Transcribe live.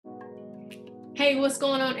Hey, what's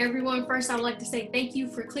going on, everyone? First, I would like to say thank you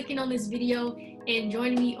for clicking on this video and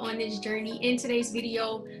joining me on this journey. In today's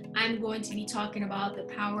video, I'm going to be talking about the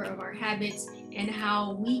power of our habits and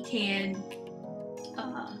how we can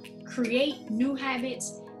create new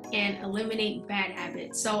habits and eliminate bad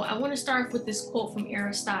habits. So I want to start with this quote from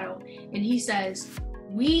Aristotle, and he says,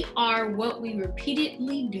 "We are what we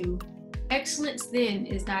repeatedly do. Excellence then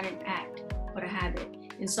is not an act, but a habit."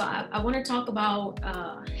 And so I want to talk about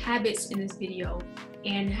habits in this video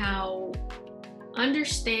and how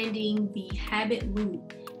understanding the habit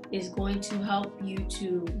loop is going to help you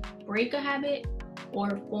to break a habit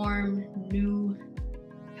or form new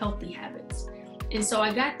healthy habits. And so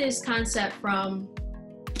I got this concept from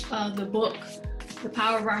the book, The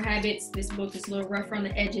Power of Our Habits. This book is a little rough on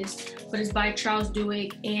the edges, but it's by Charles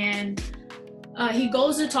Duhigg, and he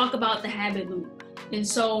goes to talk about the habit loop. And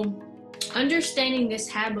so understanding this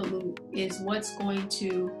habit loop is what's going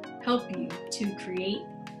to help you to create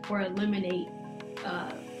or eliminate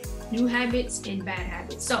new habits and bad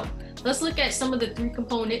habits. So let's look at some of the three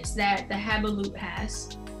components that the habit loop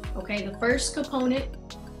has. Okay, the first component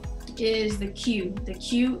is the cue. The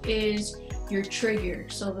cue is your trigger.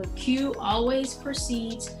 So the cue always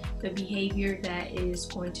precedes the behavior that is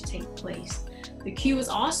going to take place. The cue is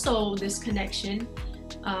also this connection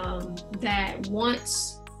that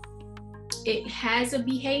once it has a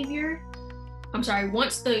behavior,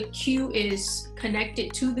 once the cue is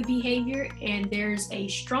connected to the behavior and there's a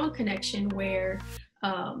strong connection where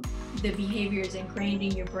the behavior is ingrained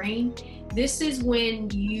in your brain, this is when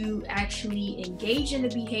you actually engage in the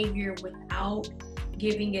behavior without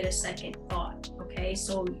giving it a second thought. Okay,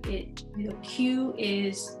 so the cue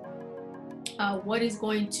is what is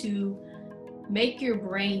going to make your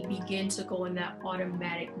brain begin to go in that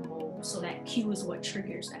automatic mode. So that cue is what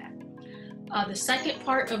triggers that. The second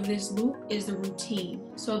part of this loop is the routine.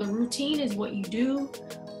 So the routine is what you do,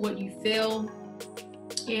 what you feel,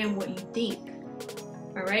 and what you think.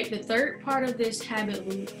 All right, the third part of this habit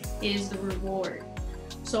loop is the reward.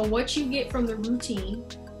 So what you get from the routine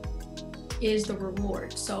is the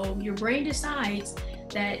reward. So your brain decides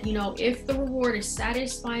that, if the reward is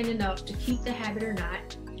satisfying enough to keep the habit or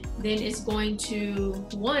not, then it's going to,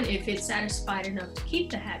 one, if it's satisfied enough to keep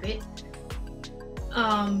the habit,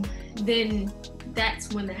 then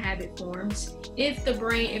that's when the habit forms. If the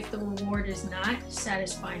reward is not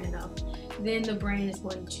satisfying enough, then the brain is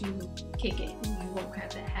going to kick it and you won't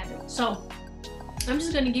have that habit. So I'm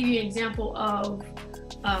just going to give you an example of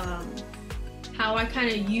how I kind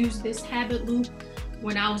of used this habit loop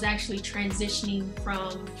when I was actually transitioning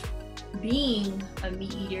from being a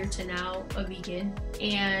meat eater to now a vegan.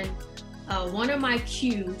 And one of my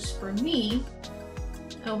cues for me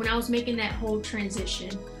when I was making that whole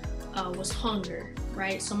transition was hunger,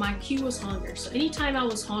 right? So my cue was hunger. So anytime I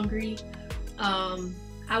was hungry,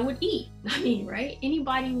 I would eat. Right?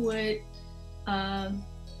 Anybody would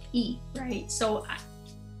eat, right? So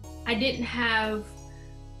I didn't have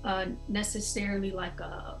necessarily like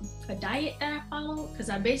a diet that I followed, because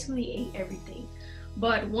I basically ate everything.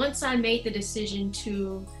 But once I made the decision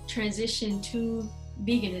to transition to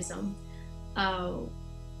veganism,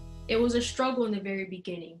 it was a struggle in the very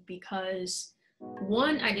beginning because,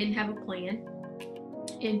 one, I didn't have a plan,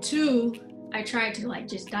 and two, I tried to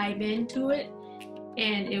just dive into it,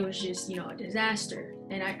 and it was just a disaster.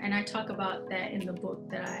 And I talk about that in the book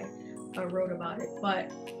that I wrote about it. But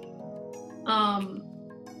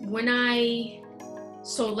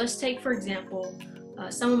so let's take, for example,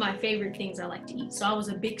 some of my favorite things I like to eat. So I was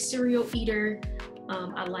a big cereal eater.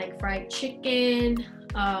 I like fried chicken.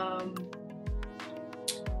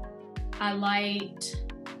 I liked,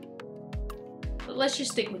 let's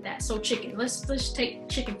just stick with that. So chicken, let's take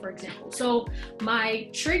chicken for example. So my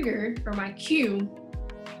trigger or my cue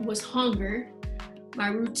was hunger. My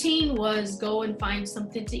routine was go and find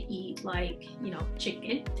something to eat, like,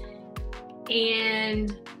 chicken.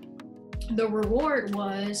 And the reward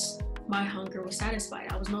was my hunger was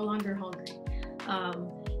satisfied. I was no longer hungry.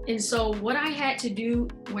 And so what I had to do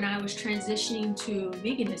when I was transitioning to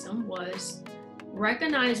veganism was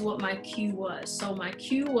recognize what my cue was. So my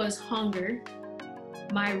cue was hunger.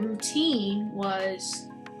 My routine was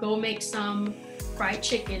go make some fried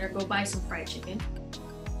chicken or go buy some fried chicken.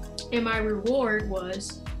 And my reward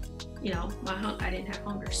was, I didn't have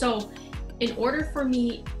hunger. So in order for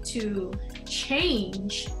me to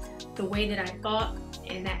change the way that I thought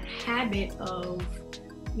and that habit of,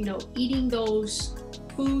 eating those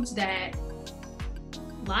foods that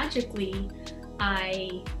logically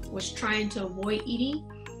I was trying to avoid eating,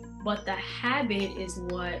 but the habit is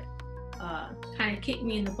what kind of kicked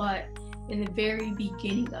me in the butt in the very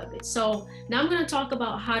beginning of it. So now I'm going to talk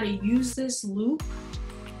about how to use this loop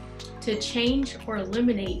to change or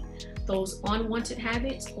eliminate those unwanted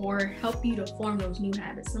habits or help you to form those new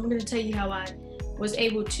habits. And I'm going to tell you how I was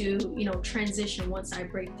able to, transition once I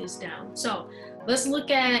break this down. So let's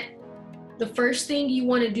look at the first thing you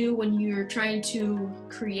want to do when you're trying to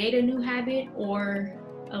create a new habit or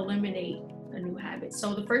eliminate a new habit.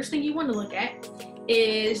 So the first thing you want to look at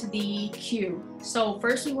is the cue. So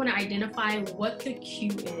first we want to identify what the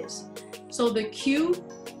cue is. So the cue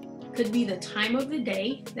could be the time of the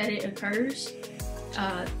day that it occurs.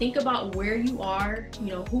 Think about where you are,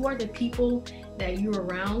 who are the people that you're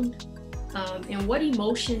around, and what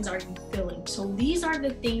emotions are you feeling. So these are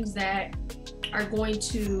the things that are going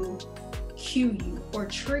to cue you or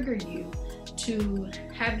trigger you to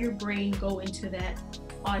have your brain go into that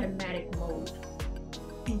automatic mode.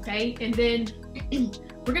 Okay, and then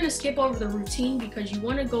we're going to skip over the routine because you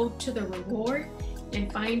want to go to the reward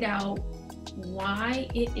and find out why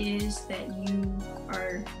it is that you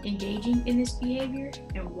are engaging in this behavior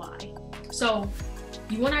and why. So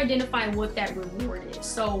you want to identify what that reward is.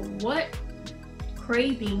 So what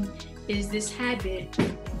craving is this habit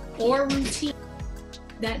or routine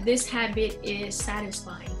that this habit is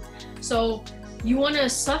satisfying? So you want to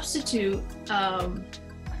substitute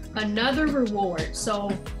another reward.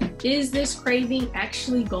 So is this craving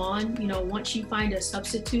actually gone, once you find a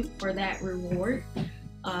substitute for that reward?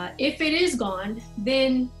 If it is gone,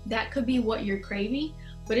 then that could be what you're craving.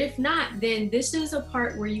 But if not, then this is a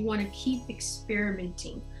part where you want to keep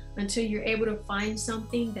experimenting until you're able to find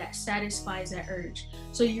something that satisfies that urge.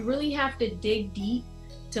 So you really have to dig deep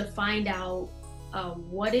to find out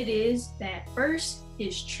what it is that first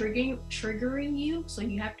is triggering you. So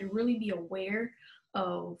you have to really be aware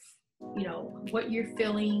of, what you're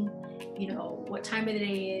feeling, what time of the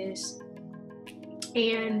day is,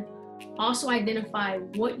 and also identify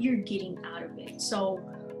what you're getting out of it. So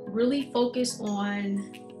really focus on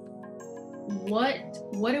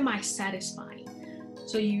what am I satisfying?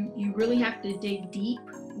 So you really have to dig deep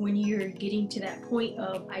when you're getting to that point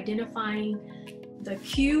of identifying the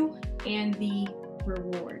cue and the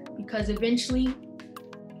reward, because eventually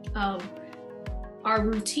our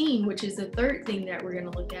routine, which is the third thing that we're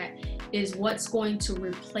going to look at, is what's going to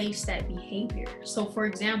replace that behavior. So for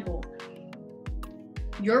example,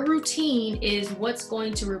 your routine is what's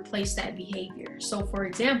going to replace that behavior. So for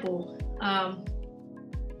example,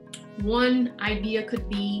 one idea could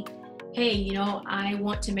be, hey, I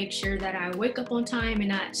want to make sure that I wake up on time and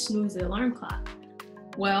not snooze the alarm clock.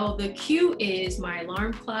 Well, the cue is my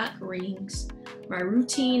alarm clock rings. My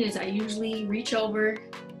routine is I usually reach over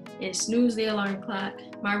and snooze the alarm clock.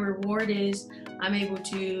 My reward is I'm able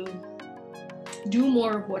to do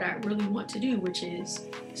more of what I really want to do, which is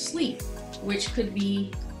sleep, which could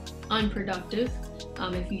be unproductive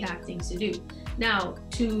if you have things to do. Now,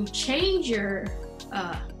 to change your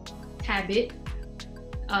habit,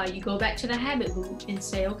 you go back to the habit loop and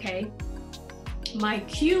say, okay, my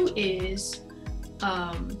cue is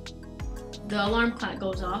the alarm clock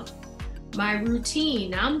goes off. My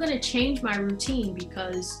routine, now I'm going to change my routine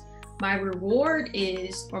because my reward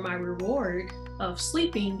is, or my reward of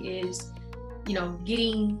sleeping is,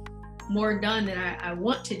 getting more done than I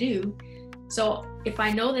want to do. So if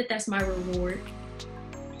I know that that's my reward,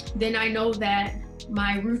 then I know that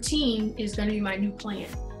my routine is going to be my new plan.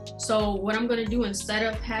 So what I'm going to do, instead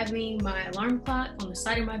of having my alarm clock on the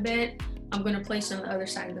side of my bed, I'm going to place it on the other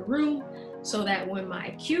side of the room so that when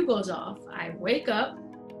my cue goes off, I wake up,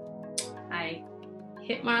 I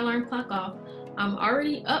hit my alarm clock off, I'm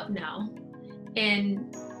already up now,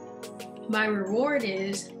 and my reward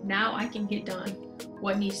is now I can get done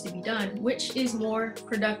what needs to be done, which is more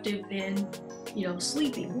productive than,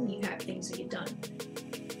 sleeping when you have things to get done.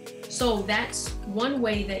 So that's one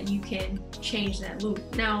way that you can change that loop.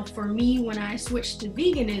 Now, for me, when I switched to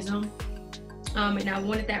veganism, and I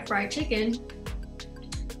wanted that fried chicken,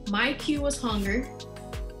 my cue was hunger,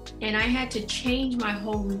 and I had to change my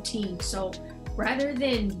whole routine. So rather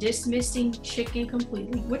than dismissing chicken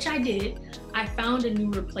completely, which I did, I found a new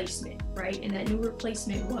replacement, right? And that new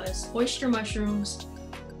replacement was oyster mushrooms.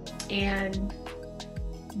 And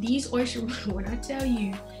these oyster, when I tell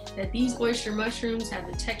you that these oyster mushrooms have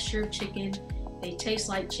the texture of chicken, they taste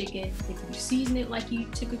like chicken. If you season it like you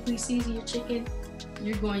typically season your chicken,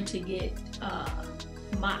 you're going to get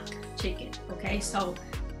mock chicken, okay? So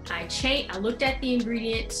I looked at the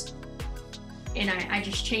ingredients, and I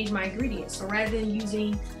just changed my ingredients. So rather than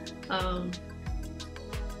using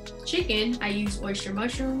chicken, I used oyster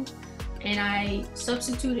mushroom, and I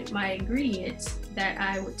substituted my ingredients that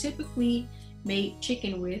I would typically make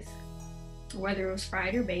chicken with, whether it was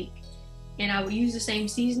fried or baked, and I would use the same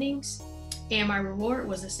seasonings, and my reward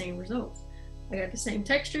was the same result. I got the same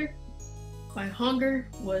texture, my hunger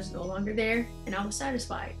was no longer there, and I was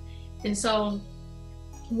satisfied. And so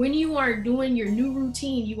when you are doing your new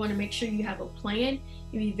routine, you want to make sure you have a plan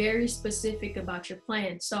and be very specific about your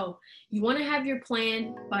plan. So you want to have your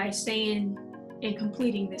plan by saying and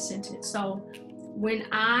completing this sentence. So when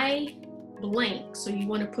I blank, so you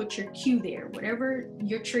want to put your cue there, whatever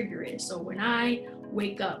your trigger is. So when I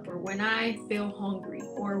wake up, or when I feel hungry,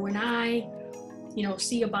 or when I,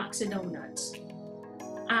 see a box of donuts,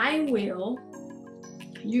 I will,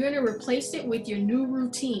 you're going to replace it with your new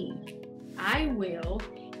routine. I will,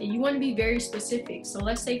 and you want to be very specific. So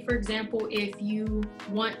let's say, for example, if you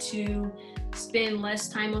want to spend less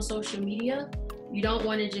time on social media, you don't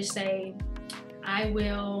want to just say, I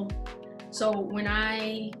will, so when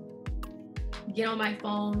I get on my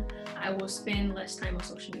phone, I will spend less time on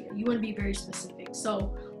social media. You want to be very specific.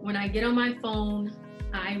 So when I get on my phone,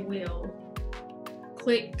 I will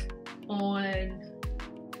click on,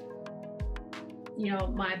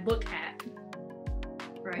 my book app,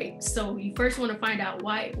 right? So you first want to find out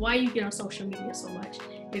why you get on social media so much.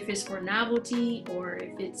 If it's for novelty, or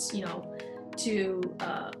if it's, to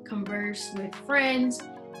converse with friends,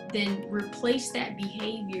 then replace that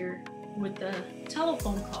behavior with a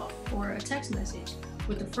telephone call or a text message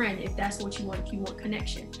with a friend, if that's what you want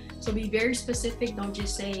connection. So be very specific. Don't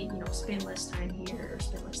just say, spend less time here or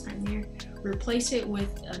spend less time there. Replace it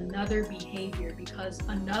with another behavior, because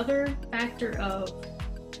another factor of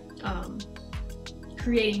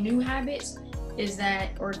creating new habits is that,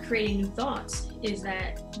 or creating new thoughts, is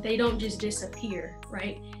that they don't just disappear,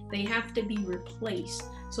 right? They have to be replaced.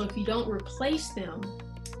 So if you don't replace them,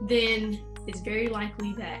 then it's very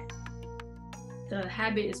likely that the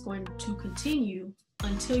habit is going to continue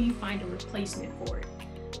until you find a replacement for it.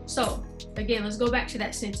 So again, let's go back to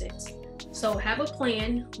that sentence. So have a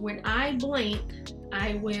plan. When I blank,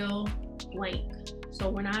 I will blank. So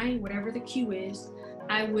when whatever the cue is,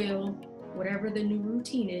 I will, whatever the new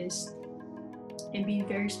routine is, and be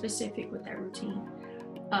very specific with that routine.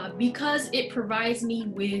 Because it provides me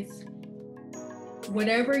with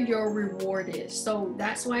whatever your reward is. So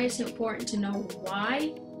that's why it's important to know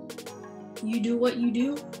why you do what you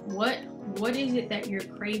do. What is it that you're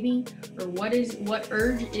craving, or what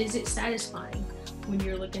urge is it satisfying when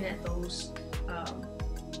you're looking at those,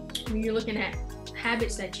 when you're looking at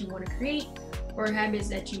habits that you want to create or habits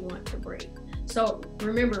that you want to break. So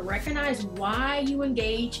remember, recognize why you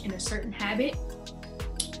engage in a certain habit,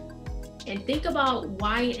 and think about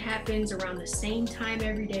why it happens around the same time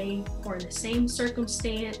every day or in the same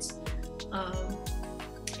circumstance.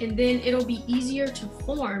 And then it'll be easier to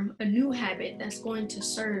form a new habit that's going to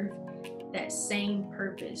serve that same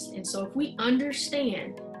purpose. And so if we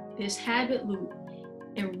understand this habit loop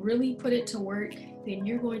and really put it to work, then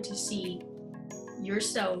you're going to see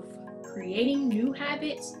yourself creating new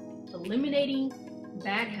habits, eliminating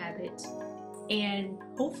bad habits, and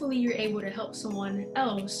hopefully you're able to help someone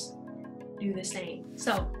else do the same.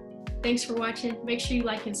 So thanks for watching. Make sure you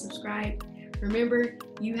like and subscribe. Remember,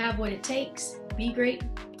 you have what it takes. Be great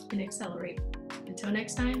and accelerate. Until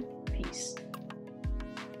next time, peace.